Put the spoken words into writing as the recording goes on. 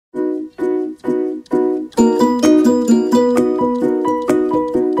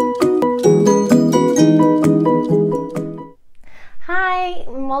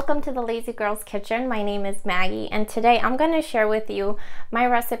welcome to the Lazy Girl's Kitchen. My name is Maggie, and today I'm going to share with you my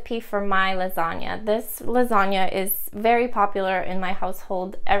recipe for my lasagna. This lasagna is very popular in my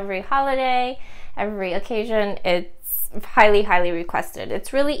household. Every holiday, every occasion, it's highly requested.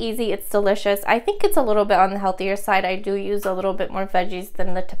 It's really easy, it's delicious. I think it's a little bit on the healthier side. I do use a little bit more veggies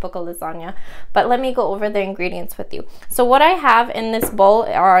than the typical lasagna, but let me go over the ingredients with you. So what I have in this bowl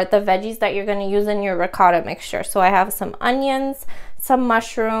are the veggies that you're going to use in your ricotta mixture. So I have some onions, some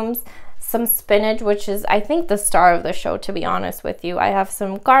mushrooms, some spinach, which is I think the star of the show, to be honest with you. I have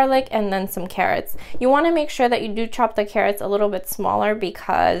some garlic and then some carrots. You want to make sure that you do chop the carrots a little bit smaller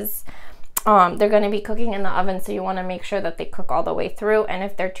because they're going to be cooking in the oven, so you want to make sure that they cook all the way through, and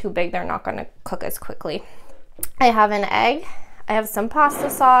if they're too big, they're not going to cook as quickly. I have an egg. I have some pasta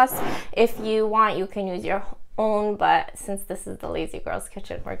sauce. If you want, you can use your own, but since this is the Lazy Girl's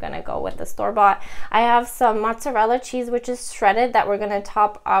Kitchen, we're going to go with the store-bought. I have some mozzarella cheese, which is shredded, that we're going to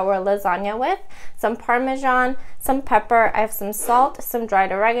top our lasagna with, some Parmesan, some pepper. I have some salt, some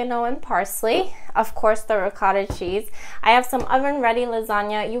dried oregano, and parsley. Of course, the ricotta cheese. I have some oven-ready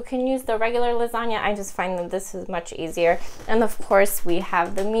lasagna. You can use the regular lasagna. I just find that this is much easier. And of course, we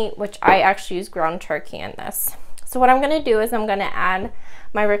have the meat, which I actually use ground turkey in this. So what I'm going to do is I'm going to add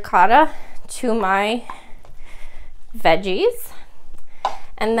my ricotta to my veggies,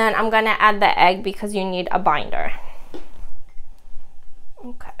 and then I'm going to add the egg because you need a binder.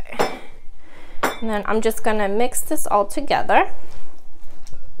 Okay, and then I'm just going to mix this all together.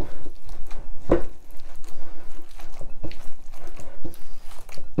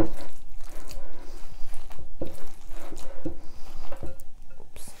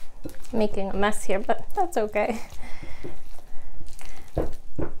 Oops. Making a mess here, but that's okay.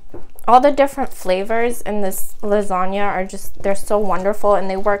 All the different flavors in this lasagna are just, they're so wonderful, and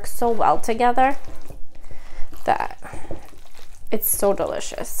they work so well together that it's so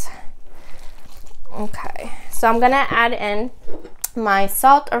delicious. Okay, so I'm gonna add in my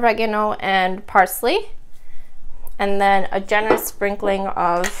salt, oregano, and parsley, and then a generous sprinkling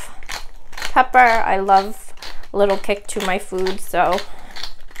of pepper. I love a little kick to my food, so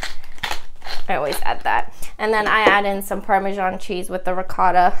I always add that. And then I add in some Parmesan cheese with the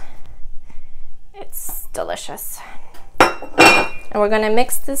ricotta. It's delicious. And we're going to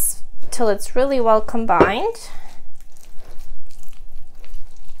mix this till it's really well combined.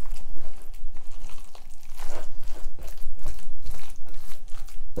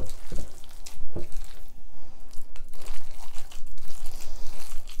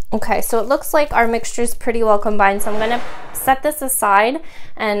 Okay, so it looks like our mixture is pretty well combined, so I'm going to set this aside,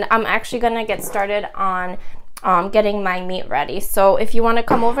 and I'm actually going to get started on getting my meat ready. So if you want to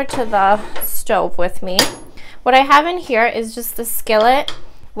come over to the stove with me, what I have in here is just a skillet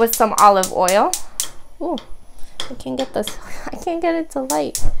with some olive oil. Ooh, I can't get this. I can't get it to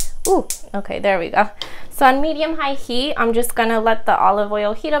light. Ooh, okay, there we go. So on medium-high heat, I'm just gonna let the olive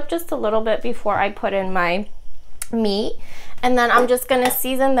oil heat up just a little bit before I put in my meat. And then I'm just gonna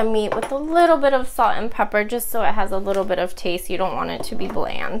season the meat with a little bit of salt and pepper just so it has a little bit of taste. You don't want it to be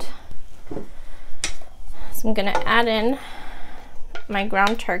bland. So I'm gonna add in my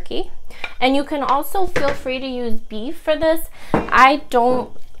ground turkey, and you can also feel free to use beef for this. I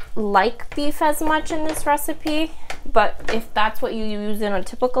don't like beef as much in this recipe, but if that's what you use in a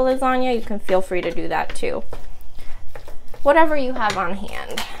typical lasagna, you can feel free to do that too. Whatever you have on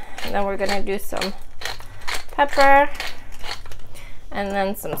hand. And then we're gonna do some pepper and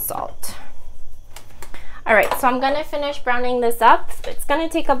then some salt. All right, so I'm gonna finish browning this up. It's gonna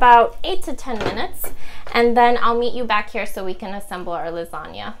take about 8 to 10 minutes, and then I'll meet you back here so we can assemble our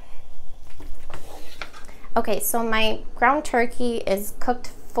lasagna. Okay, so my ground turkey is cooked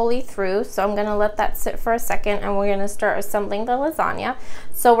fully through, so I'm gonna let that sit for a second, and we're gonna start assembling the lasagna.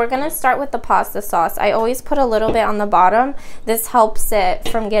 So we're gonna start with the pasta sauce. I always put a little bit on the bottom. This helps it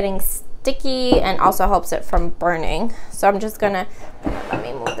from getting sticky and also helps it from burning. So I'm just gonna, let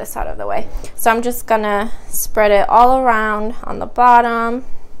me move this out of the way. So I'm just gonna spread it all around on the bottom,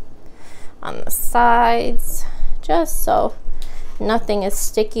 on the sides, just so nothing is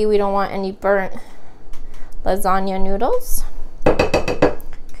sticky. We don't want any burnt lasagna noodles.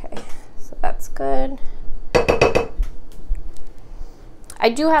 Okay, so that's good. I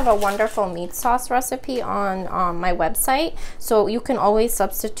do have a wonderful meat sauce recipe on my website, so you can always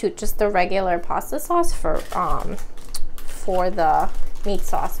substitute just the regular pasta sauce for the meat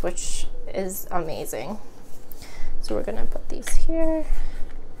sauce, which is amazing. So we're gonna put these here.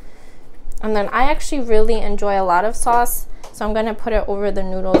 And then I actually really enjoy a lot of sauce, so I'm gonna put it over the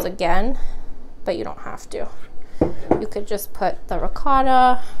noodles again, but you don't have to. You could just put the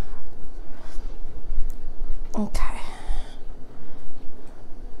ricotta. Okay.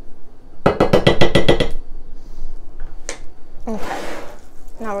 Okay,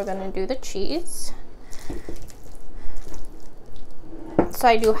 now we're gonna do the cheese. So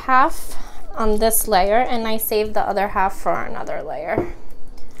I do half on this layer and I save the other half for another layer.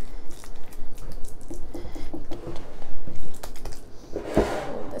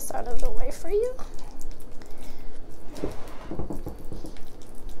 Move this out of the way for you.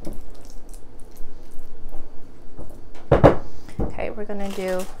 Okay, we're gonna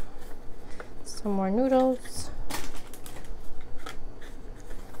do some more noodles.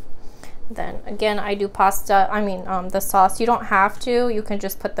 Then again, I do pasta, the sauce. You don't have to, you can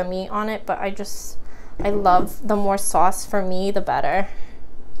just put the meat on it, but I love the more sauce for me, the better.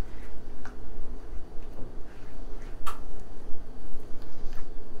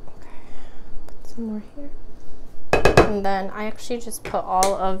 Okay, put some more here. And then I actually just put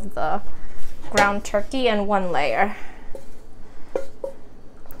all of the ground turkey in one layer.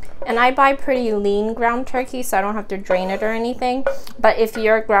 And I buy pretty lean ground turkey, so I don't have to drain it or anything. But if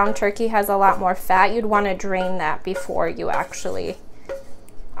your ground turkey has a lot more fat, you'd want to drain that before you actually,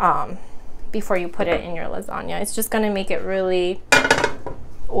 before you put it in your lasagna. It's just going to make it really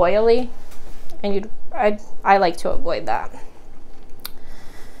oily, and I like to avoid that.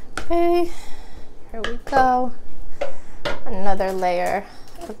 Okay, here we go. Another layer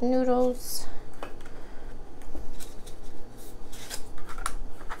of noodles.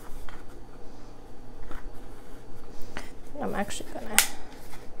 I'm actually gonna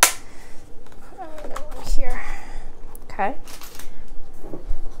put another one here. Okay.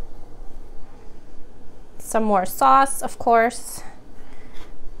 Some more sauce, of course.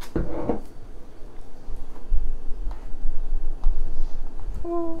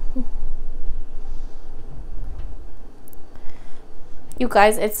 You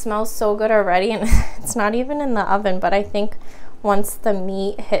guys, it smells so good already, and it's not even in the oven, but I think once the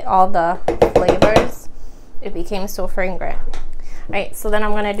meat hit all the flavors, it became so fragrant. All right, so then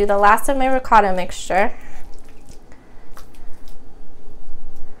I'm gonna do the last of my ricotta mixture.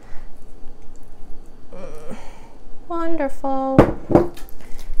 Wonderful.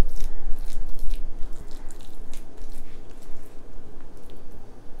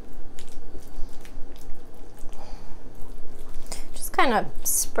 Just kind of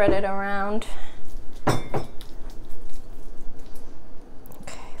spread it around. Okay,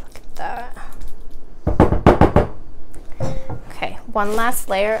 look at that. Okay, one last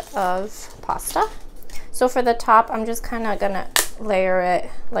layer of pasta. So for the top, I'm just kind of gonna layer it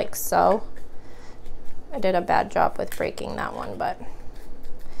like so. I did a bad job with breaking that one, but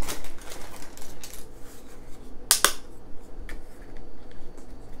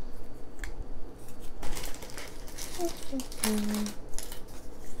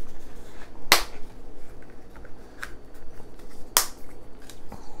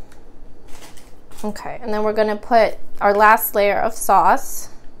okay, and then we're gonna put our last layer of sauce,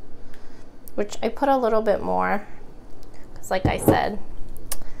 which I put a little bit more because, like I said,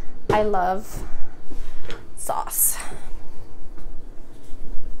 I love sauce.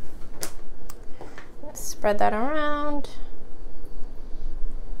 Spread that around.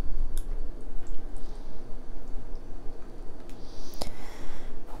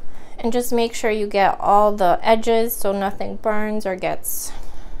 And just make sure you get all the edges so nothing burns or gets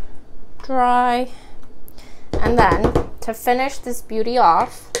dry. And then to finish this beauty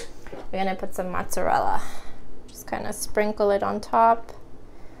off, we're gonna put some mozzarella. Just kind of sprinkle it on top.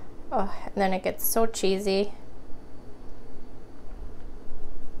 Oh, and then it gets so cheesy.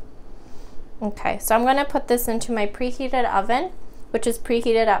 Okay, so I'm gonna put this into my preheated oven, which is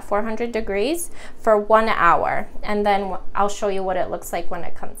preheated at 400 degrees for 1 hour. And then I'll show you what it looks like when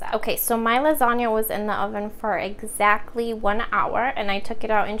it comes out. Okay, so my lasagna was in the oven for exactly 1 hour, and I took it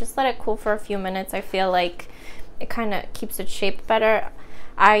out and just let it cool for a few minutes. I feel like it kind of keeps its shape better.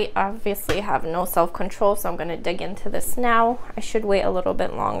 I obviously have no self-control, so I'm gonna dig into this now. I should wait a little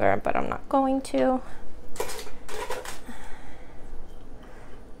bit longer, but I'm not going to.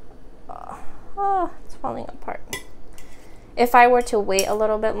 Oh, it's falling apart. If I were to wait a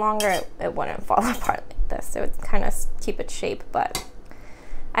little bit longer, it wouldn't fall apart like this. It would kind of keep its shape, but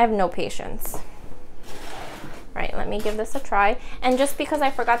I have no patience. Right, let me give this a try. And just because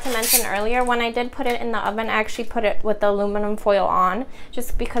I forgot to mention earlier, when I did put it in the oven, I actually put it with the aluminum foil on,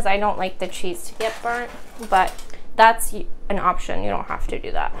 just because I don't like the cheese to get burnt, but that's an option. You don't have to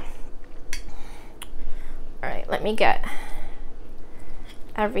do that. All right, let me get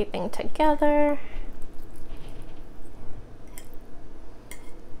everything together.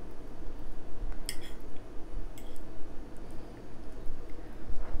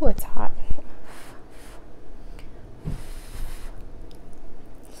 Oh, it's hot.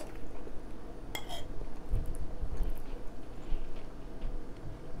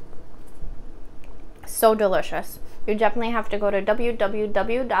 so delicious. You definitely have to go to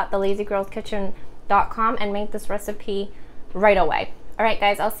www.thelazygirlskitchen.com and make this recipe right away. All right,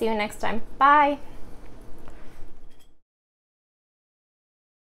 guys, I'll see you next time. Bye.